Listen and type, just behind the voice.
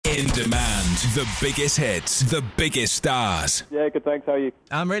demand, the biggest hits, the biggest stars. Yeah, good, thanks. How are you?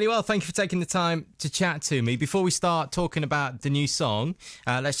 I'm really well. Thank you for taking the time to chat to me. Before we start talking about the new song,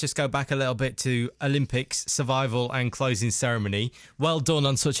 let's just go back a little bit to Olympics, Survival and Closing Ceremony. Well done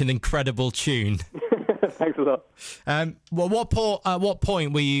on such an incredible tune. Thanks a lot. Well, at what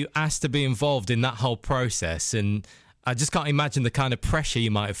point were you asked to be involved in that whole process? And I just can't imagine the kind of pressure you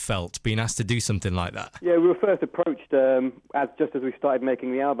might have felt being asked to do something like that. Yeah, we were first approached just as we started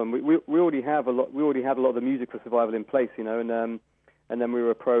making the album. We already have a lot. We already had a lot of the music for Survival in place, you know, and then we were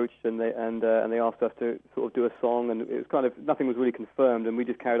approached and they asked us to sort of do a song, and it was kind of nothing was really confirmed, and we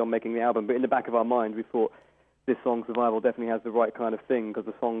just carried on making the album. But in the back of our mind, we thought this song Survival definitely has the right kind of thing, because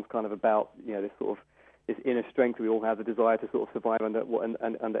the song's kind of about, you know, this sort of this inner strength we all have, the desire to sort of survive under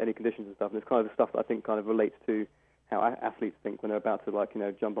any conditions and stuff. And it's kind of the stuff that I think kind of relates to how athletes think when they're about to, like, you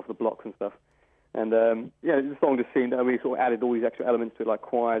know, jump off the blocks and stuff. And yeah, the song just seemed, we sort of added all these extra elements to it, like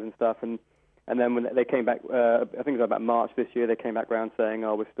choirs and stuff. And then when they came back, I think it was about March this year, they came back round saying,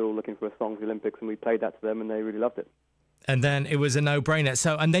 "Oh, we're still looking for a song for the Olympics," and we played that to them, and they really loved it. And then it was a no-brainer.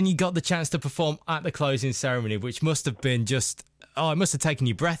 So, and then you got the chance to perform at the closing ceremony, which must have been just, it must have taken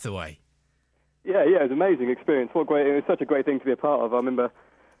your breath away. Yeah, it was an amazing experience. It was such a great thing to be a part of. I remember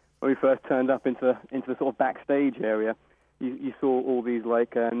when we first turned up into the sort of backstage area, you saw all these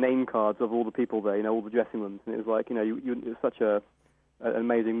like name cards of all the people there, you know, all the dressing rooms, and it was like, you know, it was such an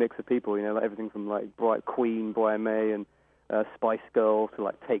amazing mix of people, you know, like everything from like Brian May and Spice Girls to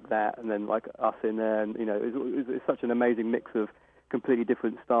like Take That, and then like us in there, and you know, it was such an amazing mix of completely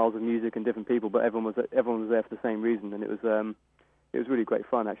different styles of music and different people, but everyone was there for the same reason, and it was really great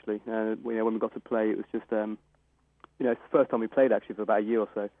fun, actually. You know, when we got to play, it was just, you know, it's the first time we played, actually, for about a year or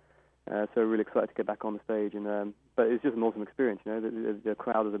so. So we're really excited to get back on the stage. But it was just an awesome experience, you know. The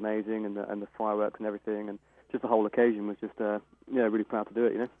crowd was amazing, and the fireworks and everything. And just the whole occasion was just, you know, really proud to do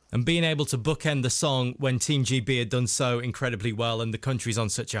it, you know. And being able to bookend the song when Team GB had done so incredibly well and the country's on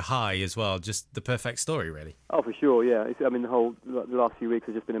such a high as well, just the perfect story, really. Oh, for sure, yeah. I mean, the last few weeks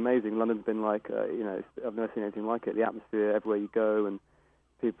have just been amazing. London's been like, you know, I've never seen anything like it. The atmosphere everywhere you go, and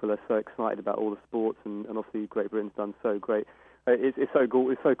people are so excited about all the sports, and obviously Great Britain's done so great. It's so cool.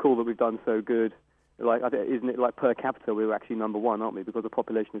 It's so cool that we've done so good. Like, isn't it like per capita we were actually number one, aren't we? Because the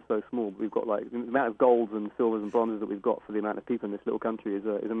population is so small. We've got like the amount of golds and silvers and bronzes that we've got for the amount of people in this little country is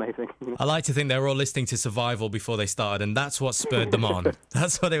amazing. I like to think they were all listening to Survival before they started, and that's what spurred them on.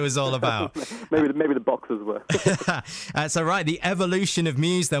 That's what it was all about. maybe the boxers were. So right, the evolution of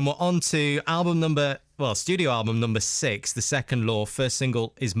Muse. Then we're on to studio album number 6, The Second Law. First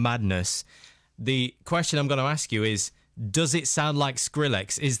single is Madness. The question I'm going to ask you is, does it sound like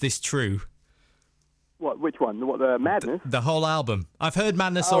Skrillex? Is this true? What? Which one? What? The Madness? The whole album. I've heard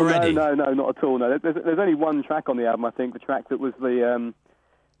Madness already. No, not at all. No, there's only one track on the album. I think the track that was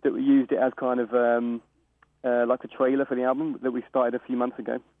that we used it as kind of like a trailer for the album that we started a few months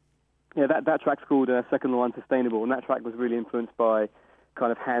ago. Yeah, that track's called Second Law Unsustainable, and that track was really influenced by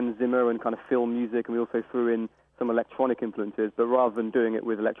kind of Hans Zimmer and kind of film music, and we also threw in some electronic influences. But rather than doing it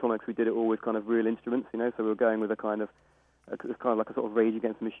with electronics, we did it all with kind of real instruments, you know. So we were going with a kind of it's kind of like a sort of Rage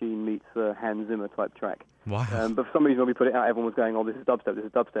Against the Machine meets Hans Zimmer type track. Wow. But for some reason when we put it out, everyone was going, "Oh, this is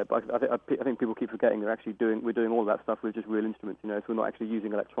dubstep." But I think people keep forgetting we're doing all that stuff with just real instruments, you know. So we're not actually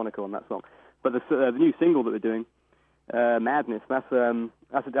using electronica on that song. But the new single that we're doing, Madness, that's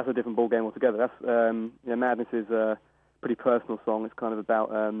a different ball game altogether. That's Madness is a pretty personal song. It's kind of about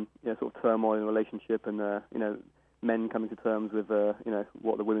sort of turmoil in a relationship, and you know, men coming to terms with you know,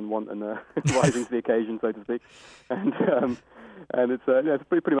 what the women want, and rising to the occasion, so to speak. And it's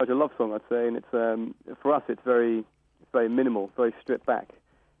pretty much a love song, I'd say. And it's for us, it's very minimal, very stripped back.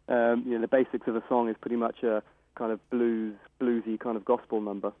 You know, the basics of the song is pretty much a kind of bluesy kind of gospel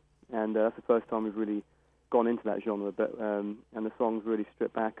number, and that's the first time we've really gone into that genre. But and the song's really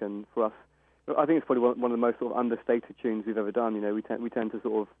stripped back, and for us, I think it's probably one of the most sort of understated tunes we've ever done. You know, we tend to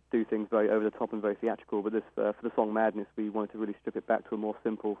sort of do things very over the top and very theatrical, but this for the song Madness, we wanted to really strip it back to a more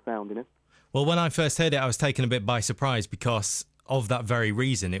simple sound, you know. Well, when I first heard it, I was taken a bit by surprise because of that very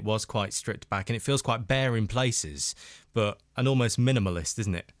reason. It was quite stripped back, and it feels quite bare in places, but an almost minimalist,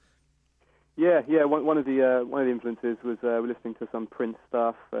 isn't it? Yeah. One of the influences was we're listening to some Prince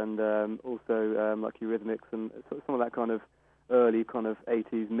stuff, and also like Eurythmics and some of that kind of early kind of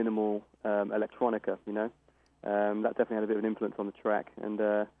 80s minimal electronica, you know. That definitely had a bit of an influence on the track, and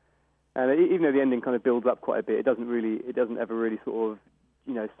even though the ending kind of builds up quite a bit, it doesn't ever really sort of,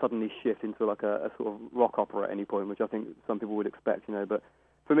 you know, suddenly shift into like a sort of rock opera at any point, which I think some people would expect, you know. But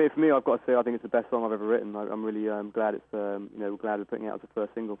for me, I've got to say, I think it's the best song I've ever written. I'm really glad glad we're putting it out as the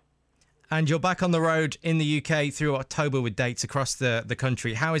first single. And you're back on the road in the UK through October with dates across the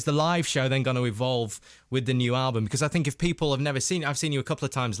country. How is the live show then going to evolve with the new album? Because I think if people have never seen it, I've seen you a couple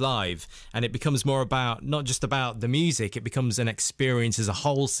of times live, and it becomes more about, not just about the music, it becomes an experience as a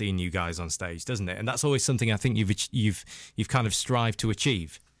whole seeing you guys on stage, doesn't it? And that's always something I think you've kind of strived to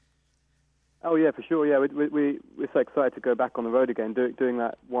achieve. Oh yeah, for sure. Yeah, we're so excited to go back on the road again. Doing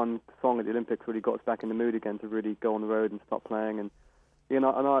that one song at the Olympics really got us back in the mood again to really go on the road and start playing. And and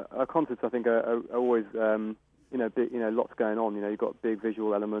our concerts, I think, are always lots going on. You've got big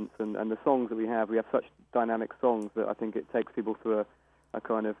visual elements, and the songs that we have such dynamic songs that I think it takes people through a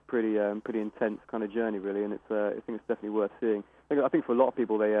kind of pretty intense kind of journey, really. And I think it's definitely worth seeing. I think for a lot of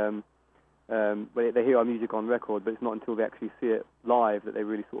people, they hear our music on record, but it's not until they actually see it live that they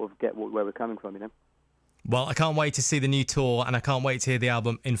really sort of get where we're coming from, Well, I can't wait to see the new tour, and I can't wait to hear the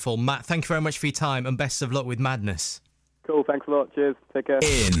album in full. Matt, thank you very much for your time, and best of luck with Madness. Cool, thanks a lot. Cheers. Take care.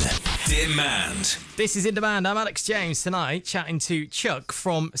 In Demand. This is In Demand. I'm Alex James tonight, chatting to Chuck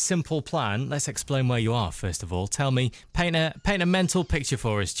from Simple Plan. Let's explain where you are, first of all. Tell me, paint a mental picture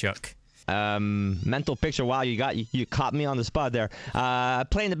for us, Chuck. Mental picture. Wow, you caught me on the spot there. I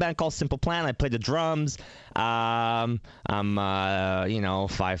play in a band called Simple Plan. I play the drums. I'm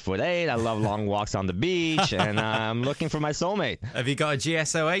 5'8". I love long walks on the beach, and I'm looking for my soulmate. Have you got a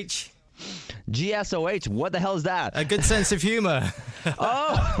GSOH? GSOH? What the hell is that? A good sense of humor.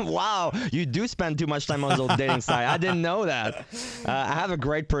 Oh, wow. You do spend too much time on those dating sites. I didn't know that. I have a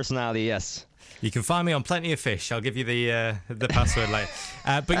great personality, yes. You can find me on Plenty of Fish. I'll give you the password later.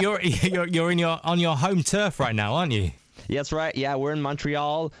 But you're on your home turf right now, aren't you? Yeah, that's right. Yeah, we're in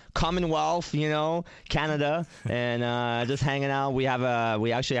Montreal, Commonwealth, Canada, and just hanging out. We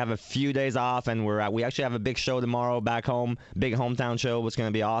actually have a few days off, and we actually have a big show tomorrow back home, big hometown show. It's going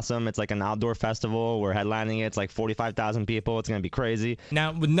to be awesome. It's like an outdoor festival. We're headlining it. It's like 45,000 people. It's going to be crazy.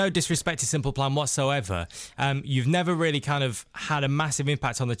 Now, with no disrespect to Simple Plan whatsoever, you've never really kind of had a massive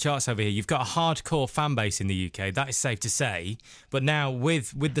impact on the charts over here. You've got a hardcore fan base in the UK. That is safe to say. But now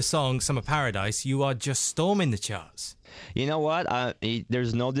with the song Summer Paradise, you are just storming the charts. You know what?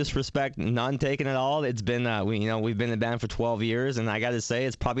 There's no disrespect, none taken at all. It's been we've been in the band for 12 years, and I got to say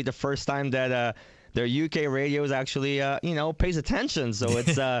it's probably the first time that their UK radios actually pays attention. So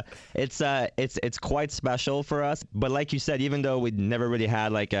it's quite special for us. But like you said, even though we never really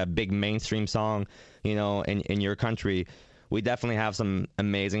had like a big mainstream song, in your country, we definitely have some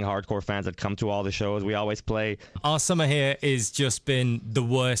amazing hardcore fans that come to all the shows. We always play. Our summer here has just been the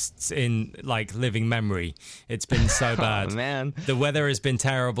worst in like living memory. It's been so bad. Oh, man. The weather has been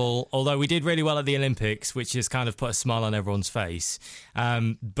terrible, although we did really well at the Olympics, which has kind of put a smile on everyone's face.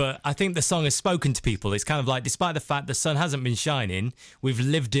 But I think the song has spoken to people. It's kind of like, despite the fact the sun hasn't been shining, we've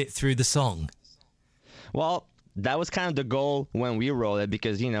lived it through the song. Well, that was kind of the goal when we wrote it,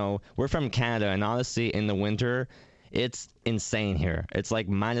 because, we're from Canada, and honestly, in the winter, it's insane here. It's like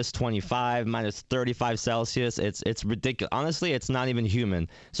minus 25, minus 35 Celsius. It's ridiculous. Honestly, it's not even human.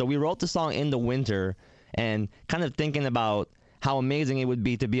 So we wrote the song in the winter and kind of thinking about how amazing it would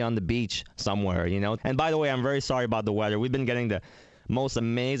be to be on the beach somewhere, And by the way, I'm very sorry about the weather. We've been getting the most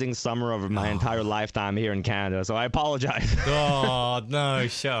amazing summer of my entire lifetime here in Canada, so I apologize. Oh, no,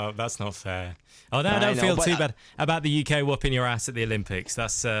 shut up. That's not fair. Oh, no, I don't feel too bad about the UK whooping your ass at the Olympics.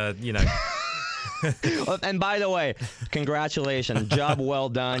 That's, And by the way, congratulations. Job well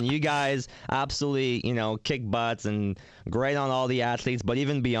done. You guys absolutely, kick butts and great on all the athletes. But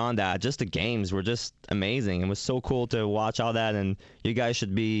even beyond that, just the games were just amazing. It was so cool to watch all that. And you guys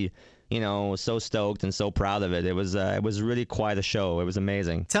should be, so stoked and so proud of it. It was really quite a show. It was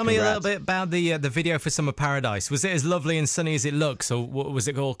amazing. Tell me a little bit about the video for Summer Paradise. Was it as lovely and sunny as it looks, or was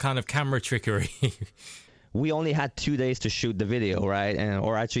it all kind of camera trickery? We only had 2 days to shoot the video, right?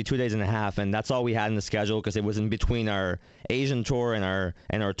 Or actually 2 days and a half, and that's all we had in the schedule because it was in between our Asian tour and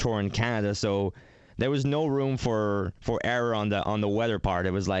our tour in Canada. So there was no room for error on the weather part.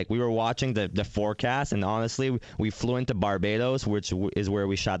 It was like we were watching the forecast, and honestly, we flew into Barbados, which is where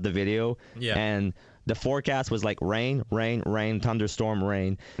we shot the video. Yeah. And the forecast was like rain, thunderstorm,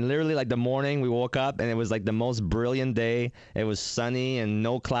 rain. And literally, like the morning, we woke up and it was like the most brilliant day. It was sunny and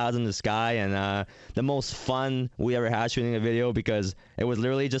no clouds in the sky, and the most fun we ever had shooting a video, because it was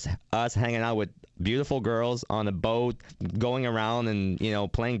literally just us hanging out with beautiful girls on a boat, going around and,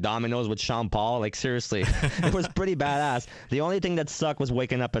 playing dominoes with Sean Paul. Like, seriously, it was pretty badass. The only thing that sucked was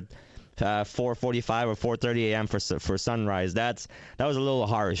waking up at 4:45 or 4:30 a.m. for sunrise. That was a little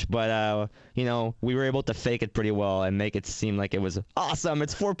harsh, but we were able to fake it pretty well and make it seem like it was awesome.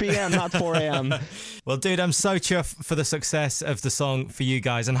 It's 4 p.m., not 4 a.m. Well, dude, I'm so chuffed for the success of the song for you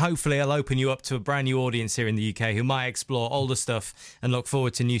guys, and hopefully I'll open you up to a brand new audience here in the UK who might explore older stuff and look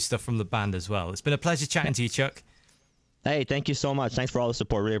forward to new stuff from the band as well. It's been a pleasure chatting to you, Chuck. Hey, thank you so much. Thanks for all the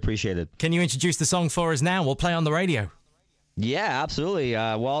support. Really appreciate it. Can you introduce the song for us now? We'll play on the radio. Yeah, absolutely.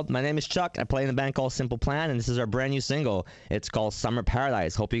 Well, my name is Chuck. I play in a band called Simple Plan, and this is our brand new single. It's called Summer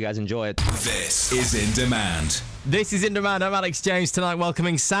Paradise. Hope you guys enjoy it. This is In Demand. This is In Demand. I'm Alex James tonight,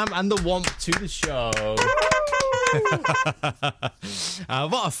 welcoming Sam and the Womp to the show.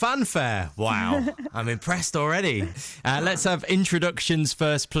 What a fanfare. Wow. I'm impressed already. Let's have introductions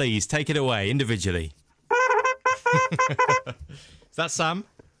first, please. Take it away, individually. Is that Sam?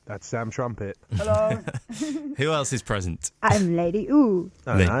 That's Sam Trumpet. Hello. Who else is present? I'm Lady Ooh.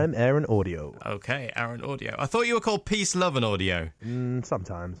 And I'm Aaron Audio. Okay, Aaron Audio. I thought you were called Peace, Love and Audio.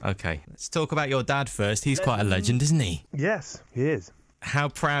 Sometimes. Okay, let's talk about your dad first. He's quite a legend, isn't he? Yes, he is. How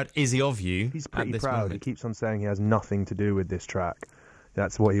proud is he of you? He's pretty at this proud. moment? He keeps on saying he has nothing to do with this track.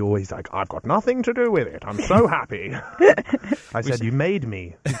 That's what he always like. I've got nothing to do with it. I'm so happy. I said, you made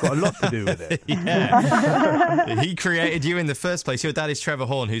me. You've got a lot to do with it. Yeah. He created you in the first place. Your dad is Trevor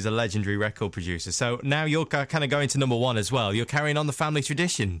Horn, who's a legendary record producer. So now you're kind of going to number one as well. You're carrying on the family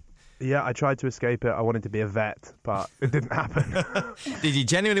tradition. Yeah, I tried to escape it. I wanted to be a vet, but it didn't happen. Did you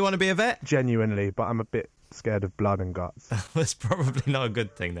genuinely want to be a vet? Genuinely, but I'm a bit scared of blood and guts. That's probably not a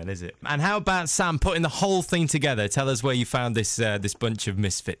good thing then, is it? And how about Sam putting the whole thing together? Tell us where you found this this bunch of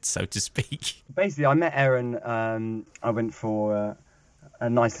misfits, so to speak. Basically, I met Aaron. I went for a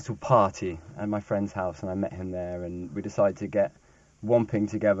nice little party at my friend's house, and I met him there, and we decided to get womping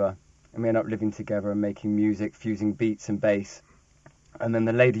together, and we ended up living together and making music, fusing beats and bass. And then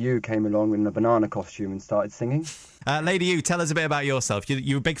the Lady U came along in a banana costume and started singing. Lady U, tell us a bit about yourself.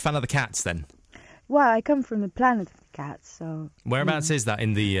 You're a big fan of the Cats, then? Well, I come from the planet of the cats, so... Whereabouts is that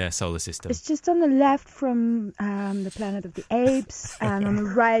in the solar system? It's just on the left from the planet of the apes and on the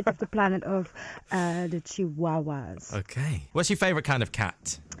right of the planet of the chihuahuas. Okay. What's your favourite kind of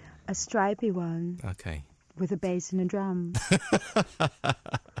cat? A stripy one. Okay. With a bass and a drum.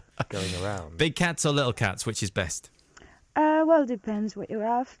 Going around. Big cats or little cats, which is best? Well, it depends what you're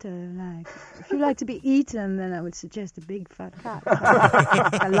after. Like, if you like to be eaten, then I would suggest a big fat cat,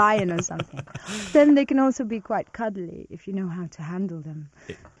 like a lion or something. Then they can also be quite cuddly if you know how to handle them.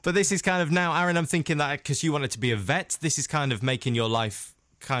 But this is kind of now, Aaron, I'm thinking that because you wanted to be a vet, this is kind of making your life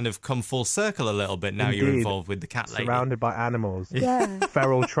kind of come full circle a little bit now. Indeed. You're involved with the cat lady. Surrounded by animals. Yeah.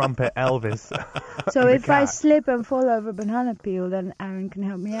 Feral trumpet Elvis. So if I cat. slip and fall over banana peel, then Aaron can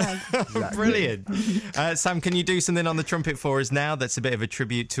help me out. Brilliant. Sam, can you do something on the trumpet for us now that's a bit of a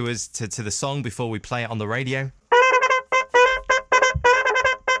tribute to us, to the song before we play it on the radio?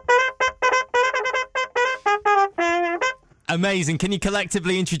 Amazing. Can you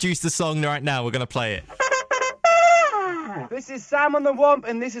collectively introduce the song right now? We're going to play it. This is Sam on the Womp,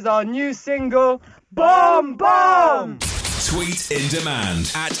 and this is our new single, Bomb Bomb! Tweet In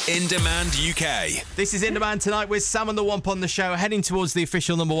Demand at In Demand UK. This is In Demand tonight with Sam and the Womp on the show, heading towards the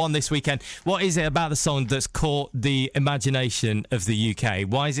official number one this weekend. What is it about the song that's caught the imagination of the UK?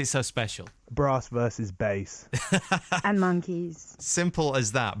 Why is it so special? Brass versus bass. And monkeys. Simple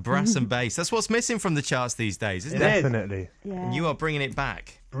as that. Brass and bass. That's what's missing from the charts these days, isn't it? Definitely. Yeah. And you are bringing it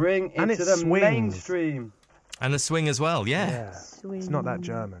back. Bring And it to it the swings. mainstream. And the swing as well, yeah. Yeah. Swing. It's not that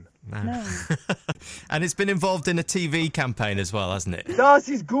German. No. And it's been involved in a TV campaign as well, hasn't it? Das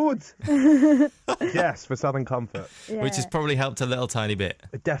is good. Yes, for Southern Comfort. Yeah. Which has probably helped a little tiny bit.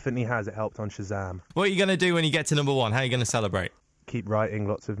 It definitely has. It helped on Shazam. What are you going to do when you get to number one? How are you going to celebrate? Keep writing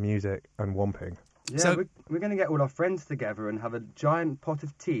lots of music and womping. Yeah, So- we're going to get all our friends together and have a giant pot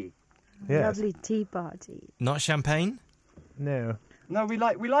of tea. Yes. Lovely tea party. Not champagne? No. No, we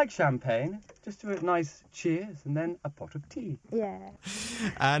like champagne. Just do a nice cheers and then a pot of tea. Yeah.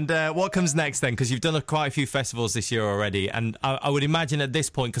 And what comes next then? Because you've done quite a few festivals this year already. And I would imagine at this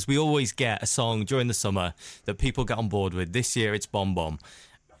point, because we always get a song during the summer that people get on board with. This year it's Bomb Bomb.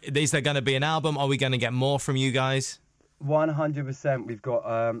 Is there going to be an album? Are we going to get more from you guys? 100%. We've got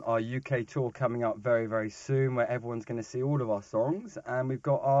our UK tour coming up very, very soon where everyone's going to see all of our songs. And we've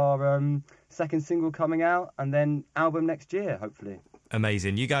got our second single coming out and then album next year, hopefully.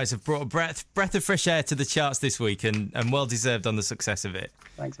 Amazing. You guys have brought a breath of fresh air to the charts this week and well deserved on the success of it.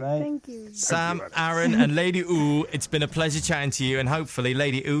 Thanks, mate. Thank you. Sam, Aaron and Lady Ooh, it's been a pleasure chatting to you, and hopefully,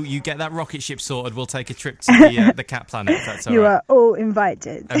 Lady Ooh, you get that rocket ship sorted. We'll take a trip to the Cat Planet, if that's all You right. are all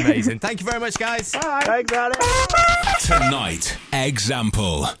invited. Amazing. Thank you very much, guys. Thanks, Alex. Tonight,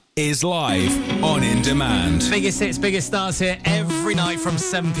 Example. is live on In Demand. Biggest hits, biggest stars here every night from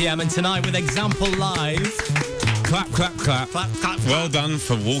 7 p.m. And tonight with Example Live. Clap, clap, clap. Clap, clap, clap. Well done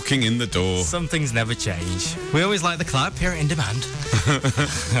for walking in the door. Some things never change. We always like the clap here at In Demand.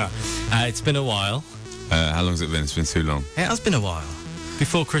 It's been a while. How long has it been? It's been too long. It has been a while.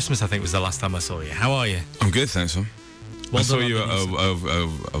 Before Christmas, I think, was the last time I saw you. How are you? I'm good, thanks, man. Well I saw done you on at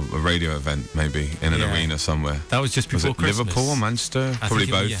the a radio event, maybe, in an arena somewhere. That was just Was before it Christmas. Liverpool or Manchester? I Probably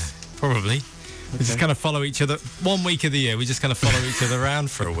think both. Yeah, probably. We just kind of follow each other. 1 week of the year, we just kind of follow each other around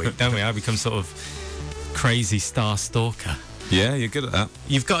for a week, don't we? I become sort of crazy star stalker. Yeah, you're good at that.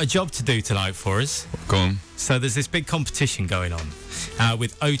 You've got a job to do tonight for us. Go on. So there's this big competition going on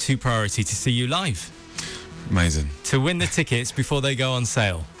with O2 Priority to see you live. Amazing. To win the tickets before they go on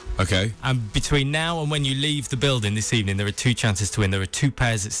sale. Okay. And between now and when you leave the building this evening, there are 2 chances to win. There are 2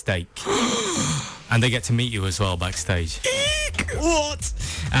 pairs at stake. And they get to meet you as well backstage. What?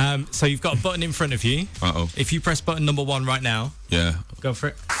 So you've got a button in front of you. Uh-oh. If you press button number 1 right now, Yeah. go for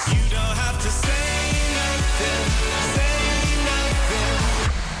it. You don't have to say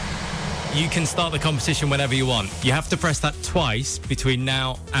nothing. You can start the competition whenever you want. You have to press that twice between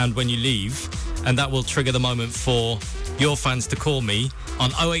now and when you leave, and that will trigger the moment for your fans to call me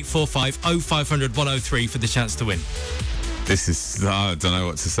on 0845 0500 103 for the chance to win. This is, I don't know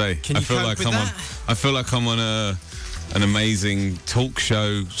what to say. Can you cope with that? I feel like I'm on an amazing talk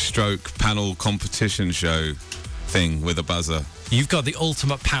show stroke panel competition show thing with a buzzer. You've got the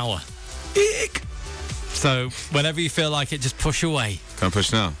ultimate power. Eek. So whenever you feel like it, just push away. Can I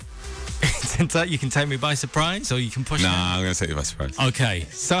push now? You can take me by surprise, or you can push. Nah, I'm going to take you by surprise. Okay.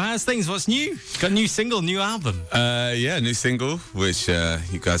 So how's things? What's new? Got a new single, new album. Yeah, new single, which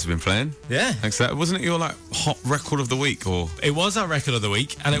you guys have been playing. Yeah. Thanks for that. Wasn't it your hot record of the week, or? It was our record of the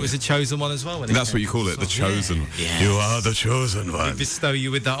week, and it was a chosen one as well. When That's what you call it, the chosen. Yeah. You are the chosen We one. bestow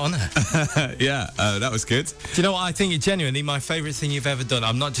you with that honour. Yeah, that was good. Do you know what? I think it genuinely my favourite thing you've ever done.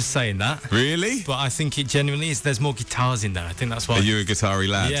 I'm not just saying that, Really? but I think it genuinely is. There's more guitars in there. I think that's why. Are you a guitar-y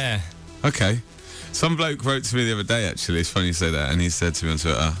lad? Yeah. Okay. Some bloke wrote to me the other day, actually. It's funny you say that. And he said to me on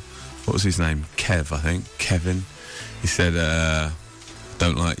Twitter, what was his name? Kev, I think. Kevin. He said,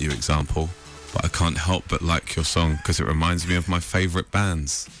 don't like you, Example, but I can't help but like your song because it reminds me of my favourite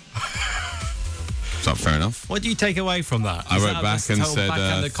bands. Is that fair enough? What do you take away from that? I Is wrote that back just a and total said,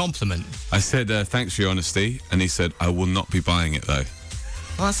 backhanded compliment. I said, thanks for your honesty. And he said, I will not be buying it, though.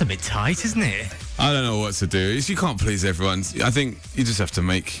 Well, that's a bit tight, isn't it? I don't know what to do. You can't please everyone. I think you just have to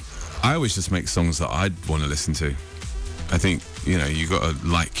make... I always just make songs that I'd want to listen to. I think, you got to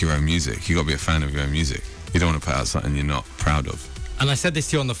like your own music. You got to be a fan of your own music. You don't want to put out something you're not proud of. And I said this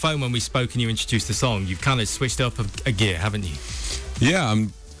to you on the phone when we spoke and you introduced the song. You've kind of switched up a gear, haven't you? Yeah,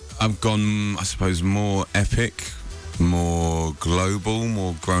 I've gone, I suppose, more epic, more global,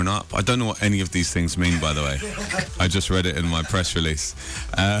 more grown up. I don't know what any of these things mean, by the way. I just read it in my press release.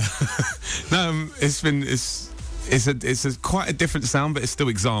 No, it's quite a different sound, but it's still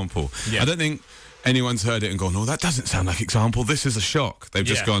Example. Yeah. I don't think anyone's heard it and gone, oh, that doesn't sound like Example. This is a shock. They've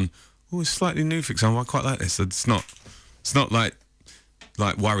just gone, oh, it's slightly new for Example. I quite like this. It's not like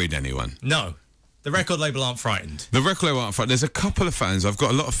worried anyone. No. The record label aren't frightened. The record label aren't frightened. There's a couple of fans. I've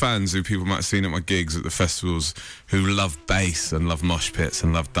got a lot of fans who people might have seen at my gigs at the festivals who love bass and love mosh pits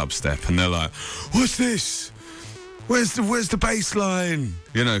and love dubstep. And they're like, what's this? Where's the bass line?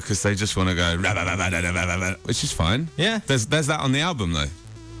 Because they just want to go, which is fine. Yeah. There's that on the album, though.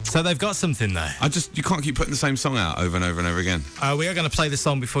 So they've got something there. You can't keep putting the same song out over and over and over again. We are going to play the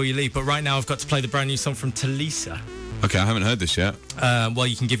song before you leave, but right now I've got to play the brand new song from Talisa. Okay, I haven't heard this yet. Well,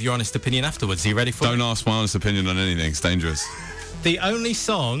 you can give your honest opinion afterwards. Are you ready for it? Don't ask my honest opinion on anything. It's dangerous. The only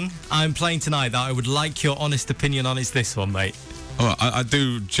song I'm playing tonight that I would like your honest opinion on is this one, mate. Oh, I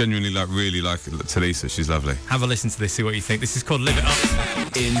do genuinely really like Talisa. She's lovely. Have a listen to this, see what you think. This is called Live It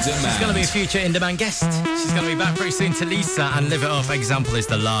Up. In She's going to be a Demand. future In Demand guest. She's going to be back pretty soon. Talisa and Live It Up. Example is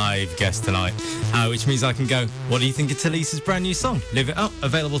the live guest tonight, which means I can go, what do you think of Talisa's brand new song, Live It Up,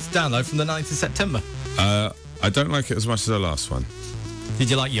 available to download from the 9th of September? I don't like it as much as the last one.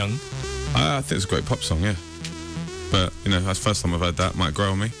 Did you like Young? I think it's a great pop song, yeah. But, that's the first time I've heard that. Might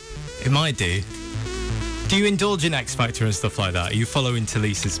grow on me. It might do. Do you indulge in X Factor and stuff like that? Are you following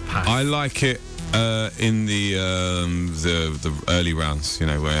Talisa's path? I like it in the early rounds,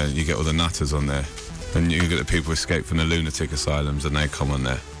 where you get all the nutters on there. And you get the people escape from the lunatic asylums and they come on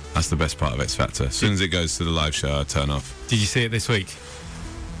there. That's the best part of X Factor. As soon as it goes to the live show, I turn off. Did you see it this week?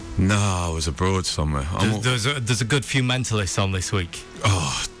 No, I was abroad somewhere. There's a good few mentalists on this week.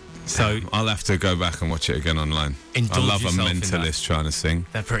 Oh, so I'll have to go back and watch it again online. I love a yourself in mentalist trying to sing.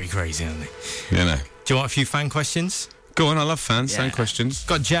 They're pretty crazy, aren't they? You know. Do you want a few fan questions? Go on, I love fans. Same questions.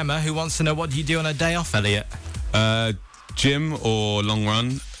 Got Gemma, who wants to know, what do you do on a day off, Elliot? Gym or long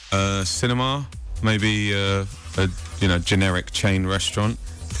run, cinema, maybe a generic chain restaurant.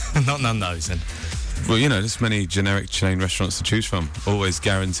 Not none of those, then. Well, there's many generic chain restaurants to choose from. Always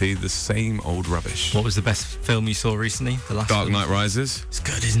guaranteed the same old rubbish. What was the best film you saw recently? The last Dark film? Knight Rises. It's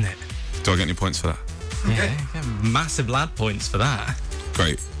good, isn't it? Do I get any points for that? Yeah, massive lad points for that.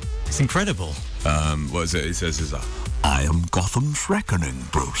 Great. It's incredible. What is it? He says, I am Gotham's reckoning,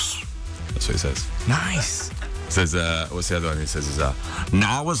 Bruce. That's what he says. Nice. Says, what's the other one? He says,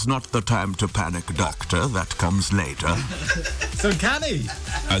 Now is not the time to panic, Doctor. That comes later. So canny.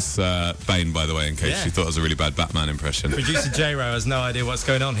 That's Bane, by the way, in case you thought it was a really bad Batman impression. Producer J-Ro has no idea what's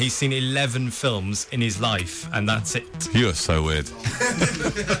going on. He's seen 11 films in his life, and that's it. You are so weird.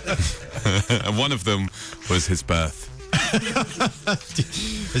 And one of them was his birth.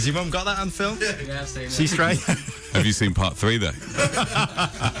 Has your mum got that on film? Yeah, I've seen it. She's straight? Have you seen part 3, though?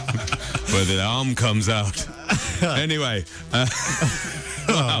 Where the arm comes out. Anyway.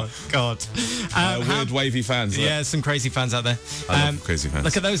 Oh, God. Weird wavy fans. Look. Yeah, some crazy fans out there. I love crazy fans.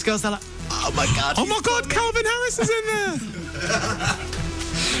 Look at those girls. They're like, oh, my God. Oh, my God, Calvin Harris is in there.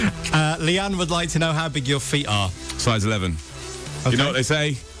 Leanne would like to know how big your feet are. Size 11. Okay. You know what they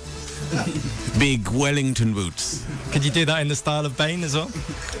say? Big Wellington boots. Could you do that in the style of Bane as well?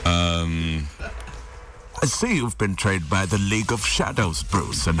 I see you've been trained by the League of Shadows,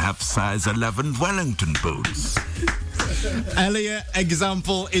 Bruce, and have size 11 Wellington boots. Elliot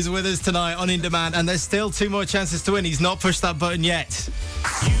Example is with us tonight on In Demand, and there's still 2 more chances to win. He's not pushed that button yet.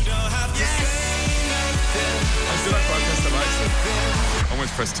 I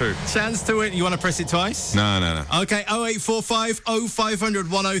almost pressed 2. Chance to win. You want to press it twice? No. Okay, 0845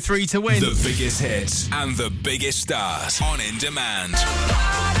 0500 103 to win. The biggest hits and the biggest stars on In Demand.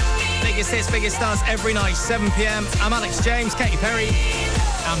 Biggest hits, biggest stars every night, 7 p.m. I'm Alex James, Katy Perry,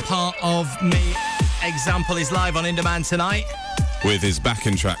 and part of me. Example is live on In Demand tonight. With his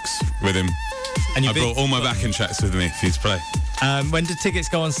backing tracks with him. And I brought all my backing tracks with me for you to play. When do tickets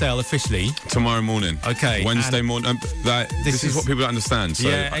go on sale officially? Tomorrow morning. Okay. Wednesday morning. This is what people don't understand. So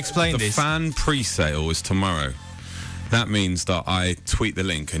explain this. The fan pre-sale is tomorrow. That means that I tweet the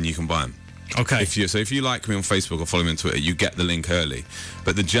link and you can buy them. Okay. If you like me on Facebook or follow me on Twitter, you get the link early.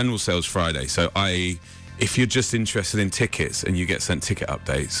 But the general sale's Friday. So if you're just interested in tickets and you get sent ticket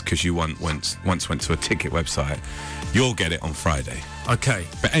updates because you once went to a ticket website, you'll get it on Friday. Okay.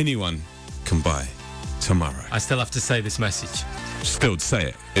 But anyone can buy tomorrow. I still have to say this message. Still say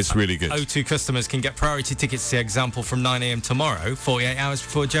it. It's really good. O2 customers can get priority tickets to Example from 9 a.m. tomorrow, 48 hours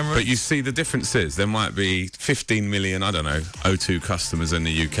before general. But you see, the difference is there might be 15 million, O2 customers in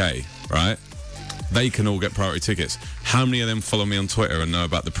the UK, right? They can all get priority tickets. How many of them follow me on Twitter and know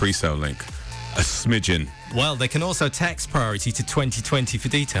about the pre-sale link? A smidgen. Well, they can also text priority to 2020 for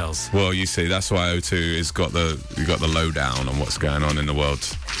details. Well, you see, that's why O2 has got the lowdown on what's going on in the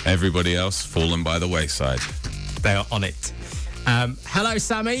world. Everybody else fallen by the wayside. They are on it. Hello,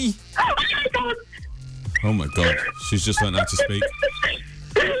 Sammy. Oh my God, she's just learned how to speak.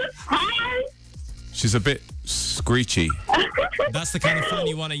 Hi. She's a bit screechy. That's the kind of phone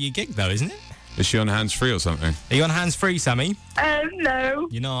you want at your gig, though, isn't it? Is she on hands-free or something? Are you on hands-free, Sammy? No.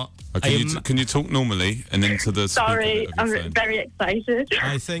 You're not. Can you talk normally and into the Sorry, speaker of your phone? I'm very excited.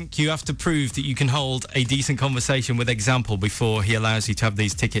 I think you have to prove that you can hold a decent conversation with Example before he allows you to have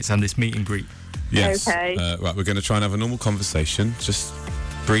these tickets and this meet and greet. Yes. Okay. Right, we're going to try and have a normal conversation. Just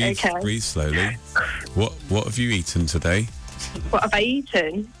breathe slowly. What have you eaten today? What have I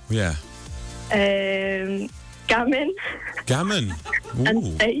eaten? Yeah. Gammon. Gammon. Ooh.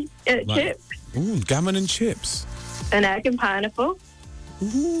 And steak, chips. Ooh, gammon and chips. An egg and pineapple.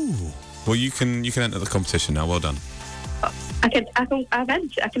 Ooh. Well, you can enter the competition now. Well done. I can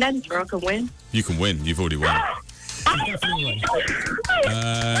enter. I can win. You can win. You've already won.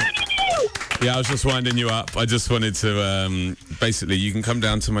 Yeah, I was just winding you up. I just wanted to basically, you can come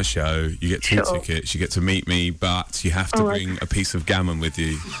down to my show. You get 2 tickets. You get to meet me, but you have to bring a piece of gammon with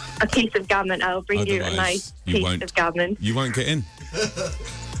you. A piece of gammon. I'll bring you a nice piece of gammon. You won't get in.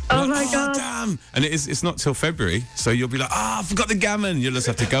 Oh my God! Damn! And it's not till February, so you'll be like, I forgot the gammon. You'll just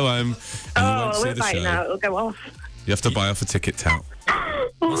have to go home. And you won't see we're the fighting show. now. It'll go off. You have to buy off a ticket tout.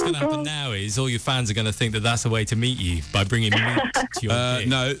 What's going to happen now is all your fans are going to think that that's a way to meet you by bringing meat to your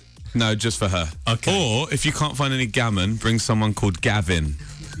gig. No, just for her. Okay. Or if you can't find any gammon, bring someone called Gavin.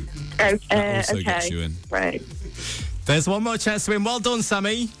 That also gets you in. Right. There's one more chance to win. Well done,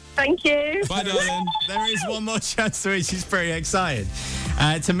 Sammy. Thank you. Bye, darling. There is one more chance to win. She's pretty excited.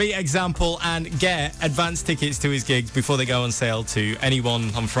 To meet Example and get advance tickets to his gigs before they go on sale to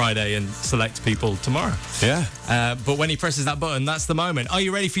anyone on Friday and select people tomorrow. Yeah. But when he presses that button, that's the moment. Are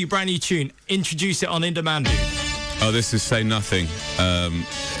you ready for your brand new tune? Introduce it on In Demand, dude. Oh, this is Say Nothing.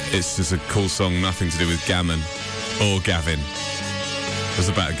 It's just a cool song, nothing to do with Gammon or Gavin. It was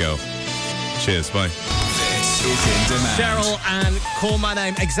about a girl. Cheers, bye. This is In Demand. Cheryl and Call My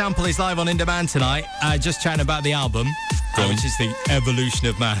Name. Example is live on In Demand tonight. Just chatting about the album, which is The Evolution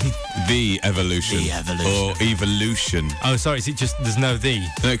of Man. The Evolution. The Evolution. Or Evolution. Oh, sorry, is it just, there's no the?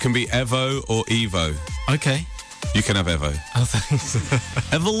 No, it can be Evo or Evo. Okay. You can have Evo. Oh, thanks.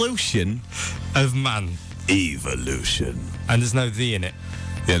 Evolution of Man. Evolution. And there's no the in it?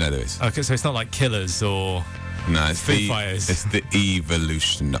 Yeah, no, there is. Okay, so it's not like Killers or no, it's Foo Fighters. It's the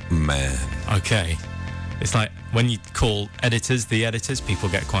Evolution of Man. Okay. It's like when you call editors the editors, people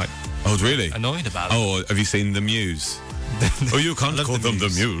get quite really annoyed about it. Oh, have you seen The Muse? Oh, you can't call them The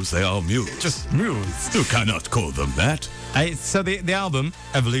Muse. They are Muse. Just Muse. You cannot call them that. So the album,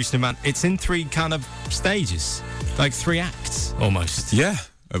 Evolution of Man, it's in 3 kind of stages. Like 3 acts, almost. Yeah.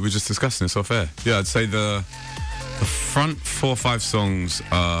 We were just discussing this off air. Yeah, I'd say the front 4 or 5 songs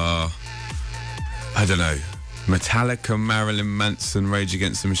are, I don't know, Metallica, Marilyn Manson, Rage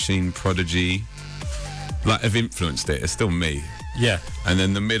Against the Machine, Prodigy. Like, have influenced it. It's still me. Yeah. And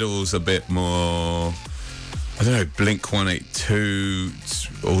then the middle's a bit more, I don't know,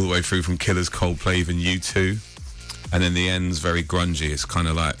 Blink-182, all the way through from Killers, Coldplay, even U2. And then the end's very grungy. It's kind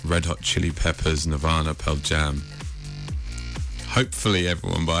of like Red Hot Chili Peppers, Nirvana, Pearl Jam. Hopefully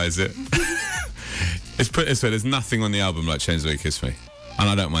everyone buys it. It's put this way, there's nothing on the album like Change the Way You Kiss Me. And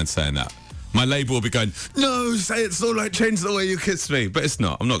I don't mind saying that. My label will be going, no, say it's all like Change the Way You Kiss Me. But it's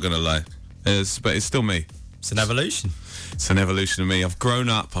not, I'm not going to lie. But it's still me. It's an evolution. It's an evolution of me. I've grown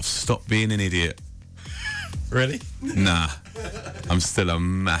up, I've stopped being an idiot. Really? Nah. I'm still a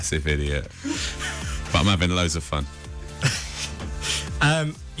massive idiot. But I'm having loads of fun.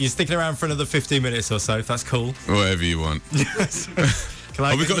 You're sticking around for another 15 minutes or so, if that's cool. Whatever you want. We've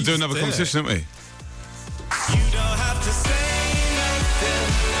got to do another competition, haven't we? You don't have to say nothing,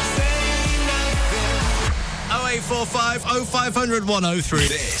 say nothing. 0845 0500 103.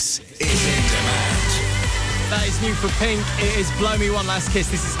 This is In Demand. That is new for Pink. It is Blow Me One Last Kiss.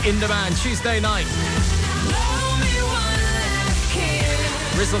 This is In Demand, Tuesday night.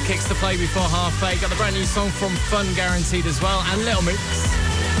 Rizzle kicks to play before 8:30. Got the brand new song from Fun guaranteed as well, and Little Mix.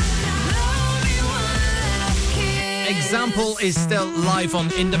 Example is still live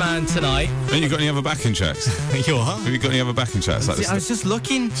on In Demand tonight. Ain't you got any other backing tracks? You are? Have you got any other backing tracks? Like I was just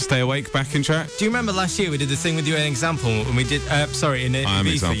looking. Stay Awake backing track? Do you remember last year we did the thing with you in Example when we did, in I am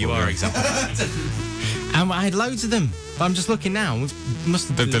Ibiza, Example, you are yeah. Example. And I had loads of them, but I'm just looking now.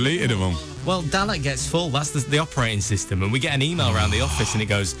 They've deleted them all. Well, Dalek gets full. That's the operating system. And we get an email around the office and it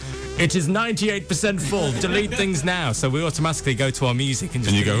goes, it is 98% full. Delete things now. So we automatically go to our music and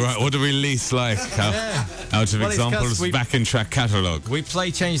just... And you go, right, what do we release like out of Example's backing track catalogue? We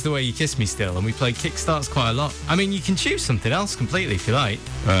play Change the Way You Kiss Me still, and we play Kickstarts quite a lot. I mean, you can choose something else completely if you like.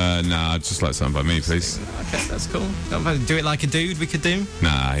 Nah, I'd just like something by me, please. Okay, that's cool. Do It Like a Dude we could do. Nah,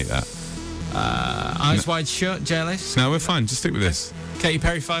 I hate that. Eyes Wide Shut, Jealous. No, we're fine. Just stick with this. Katy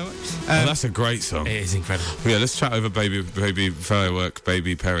Perry, Fireworks. Oh, that's a great song. It is incredible. Yeah, let's chat over Baby Firework,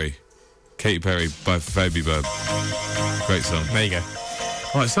 Baby Perry. Katy Perry by Baby Bird. Great song. There you go.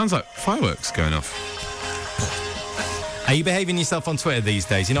 Oh, it sounds like fireworks going off. Are you behaving yourself on Twitter these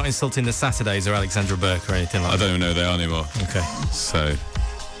days? You're not insulting the Saturdays or Alexandra Burke or anything like that? I don't even know who they are anymore. Okay. So,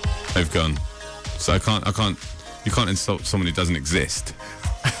 they've gone. So you can't insult someone who doesn't exist.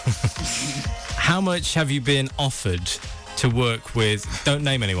 How much have you been offered to work with, don't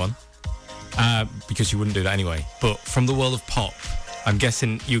name anyone, because you wouldn't do that anyway, but from the world of pop, I'm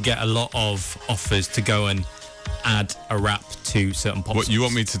guessing you get a lot of offers to go and add a rap to certain pop songs. What, you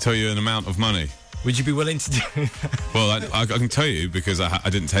want me to tell you an amount of money? Would you be willing to do that? Well, I can tell you because I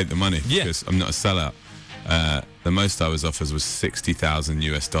didn't take the money. Yeah. Because I'm not a sellout. The most I was offered was $60,000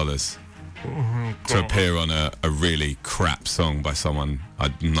 US to appear on a really crap song by someone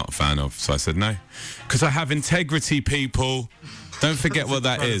I'm not a fan of. So I said no. Because I have integrity, people. Don't forget what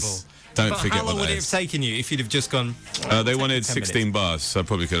that is. Don't forget what that is. How long would it have taken you if you'd have just gone... they wanted 16 bars, so I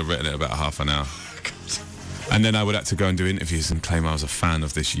probably could have written it about half an hour. And then I would have to go and do interviews and claim I was a fan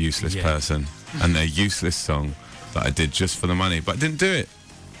of this useless person and their useless song that I did just for the money. But I didn't do it.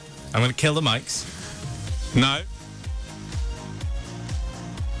 I'm going to kill the mics. No.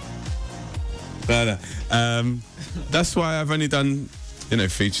 But, that's why I've only done,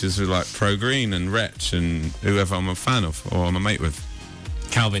 features with like Pro Green and Wretch and whoever I'm a fan of or I'm a mate with.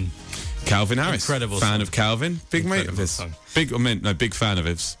 Calvin. Calvin Harris. Incredible fan song. of Calvin. Big mate of his. Song. Big fan of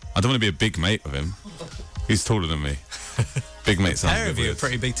his. I don't want to be a big mate of him. He's taller than me. Big mate sounds Pair of good you are with.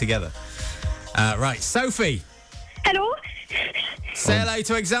 pretty big together. Right, Sophie. Hello. Say hello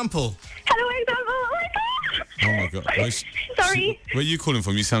to Example. Hello, Example. Oh my god. Oh my god. Sorry. Where are you calling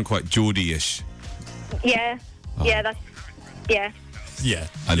from? You sound quite Geordie-ish. Yeah. Yeah, that's... Yeah. Yeah.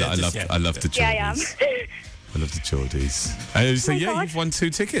 I love the Geordies. Yeah, I am. I love the Geordies. So God. you've won 2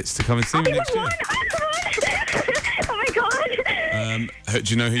 tickets to come and see me next year. Oh my god. Do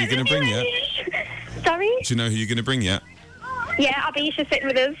you know who you're going to bring yet? Sorry? Do you know who you're going to bring yet? Yeah, Abby, she's sitting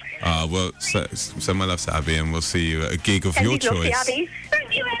with us. Well, send my love to Abby and we'll see you at a gig of your Lovely, choice. Abby.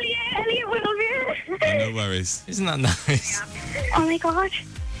 Thank you, Elliot. Elliot, we love you. Oh, no worries. Isn't that nice? Oh my god.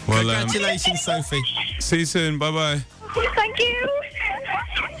 Well, Congratulations, Sophie. See you soon. Bye-bye. Thank you.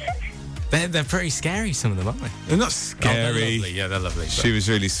 They're pretty scary, some of them, aren't they? They're not Oh, scary. they're lovely. Yeah, they're lovely. She was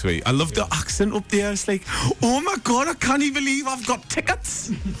really sweet. I loved the accent up there. It's like, oh my god, I can't even believe I've got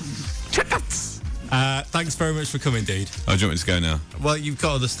tickets. Tickets. Thanks very much for coming, dude. Oh, do you want me to go now? Well, you've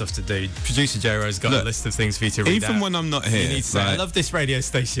got other stuff to do. Producer J-Ro's got a list of things for you to read Even out. when I'm not here, You need to say, I right? love this radio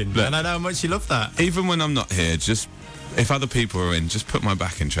station, Look. and I know how much you love that. Even when I'm not here, just if other people are in, just put my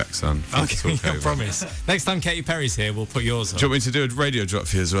backing tracks on. Okay, I promise. Next time Katy Perry's here, we'll put yours on. Do you want me to do a radio drop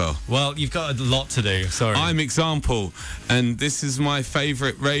for you as well? Well, you've got a lot to do. Sorry. I'm Example, and this is my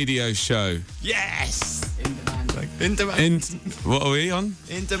favourite radio show. Yes! In demand. What are we on?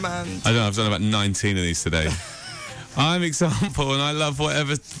 In demand. I don't know, I've done about 19 of these today. I'm Example, and I love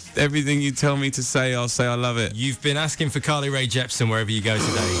everything you tell me to say, I'll say I love it. You've been asking for Carly Rae Jepsen wherever you go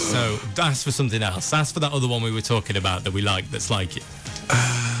today, so ask for something else. Ask for that other one we were talking about that we like, that's like it.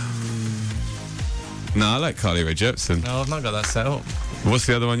 No, I like Carly Rae Jepsen. No, I've not got that set up. What's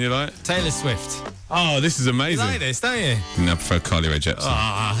the other one you like? Taylor Swift. Oh, this is You amazing. like this, don't you? No, I prefer Carly Rae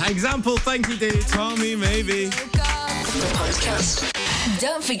Jepsen. Example, thank you, dude. Call me maybe. The podcast.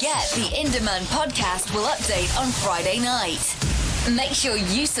 Don't forget, the In Demand podcast will update on Friday night. Make sure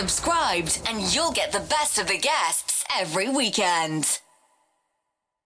you subscribed and you'll get the best of the guests every weekend.